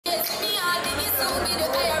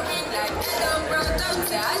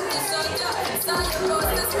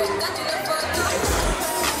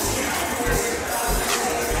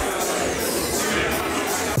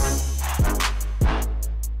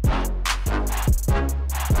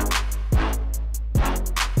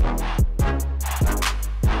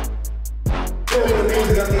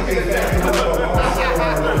With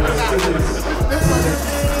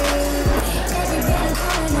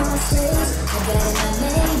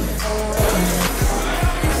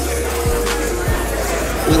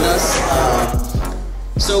us.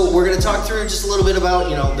 So we're going to talk through just a little bit about,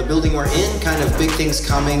 the building we're in, kind of big things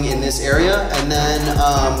coming in this area, and then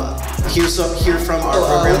hear from our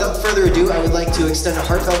program. Without further ado, I would like to extend a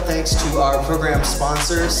heartfelt thanks to our program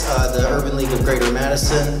sponsors, the Urban League of Greater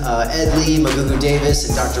Madison, Ed Lee, Magugu Davis,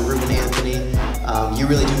 and Dr. Ruben Anthony. You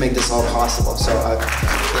really do make this all possible. So, round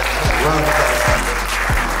of applause.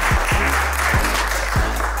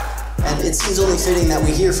 And it seems only fitting that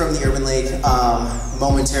we hear from the Urban League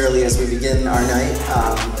momentarily as we begin our night,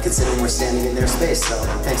 considering we're standing in their space. So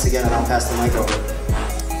thanks again, and I'll pass the mic over.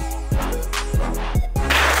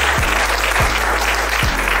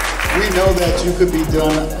 We know that you could be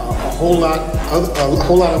doing a whole lot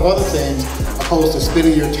of other things opposed to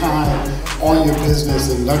spending your time on your business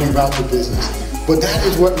and learning about your business. But that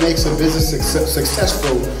is what makes a business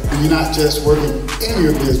successful when you're not just working in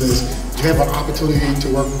your business. You have an opportunity to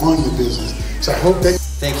work on your business. So I hope that...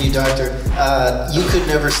 Thank you, Doctor. You could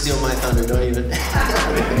never steal my thunder, don't even. It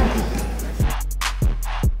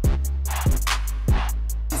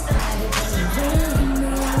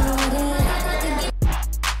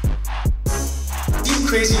seemed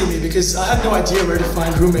crazy to me because I had no idea where to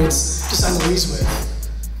find roommates to sign a lease with.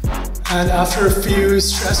 And after a few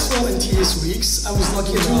stressful and tedious weeks, I was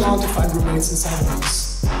lucky too long to find roommates and sign a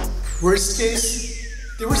lease. Worst case,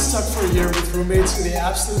 they were stuck for a year with roommates who they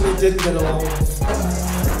absolutely didn't get along with.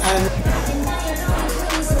 And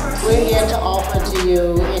we're here to offer to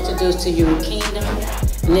you, introduce to you Kingdom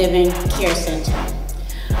Living Care Center.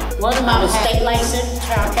 One of my state licensed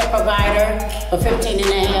child care provider for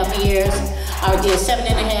 15.5 years. I did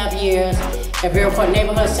 7.5 years at Gener8tor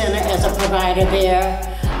Neighborhood Center as a provider there.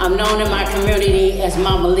 I'm known in my community as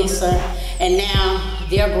Mama Lisa, and now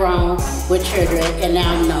they're grown with children, and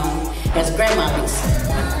now I'm known as Grandma Lisa.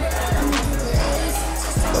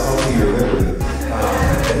 Hopefully you remember me,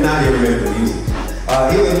 and now you remember the music.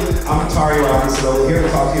 Anyway, I'm Tari Robinson over here to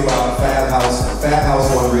talk to you about Fab House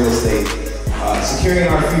One Real Estate. Securing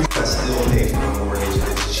our future, still pay for my mortgage, and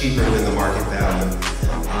it's cheaper than the market value.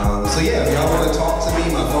 So yeah, if y'all want to talk to me,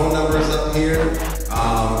 my phone number is up here.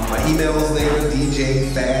 My email is there,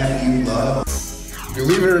 DJFabULove.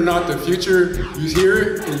 Believe it or not, the future, you hear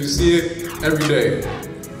it and you see it every day.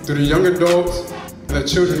 Through the young adults and the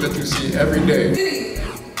children that you see every day.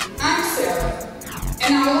 I'm Sarah,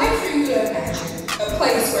 and I would like for you to imagine a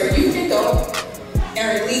place where you can go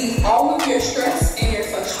and relieve all of your stress and your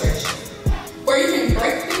frustration. Where you can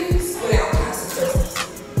break things without consequences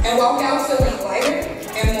and walk out feeling lighter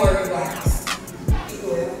and more relaxed. Be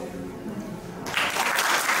well.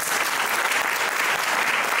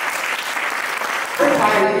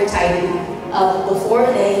 Require you to tidy up before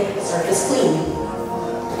they surface clean.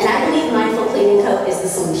 And I believe Mindful Cleaning Co. is the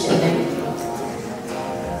solution.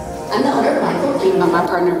 I'm the owner of Mindful Cleaning. My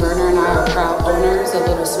partner Berner and I are proud owners of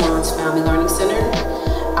Little Swans Family Learning Center.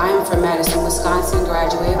 I am from Madison, Wisconsin,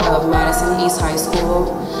 graduate of Madison East High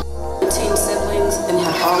School. 18 siblings and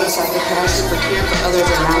have always had the passion for caring for others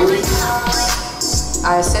around me.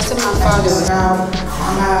 I assisted my father with...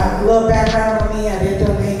 A little background on me, I did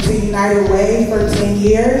donate to United Way for 10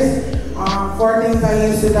 years. 4 things I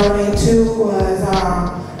used to donate to was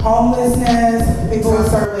homelessness, people who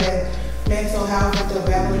struggle with mental health and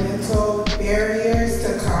developmental barriers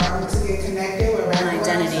to come to get connected with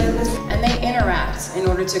identity. And they interact in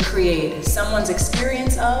order to create someone's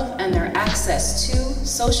experience of and their access to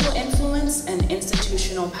social influence and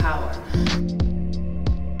institutional power.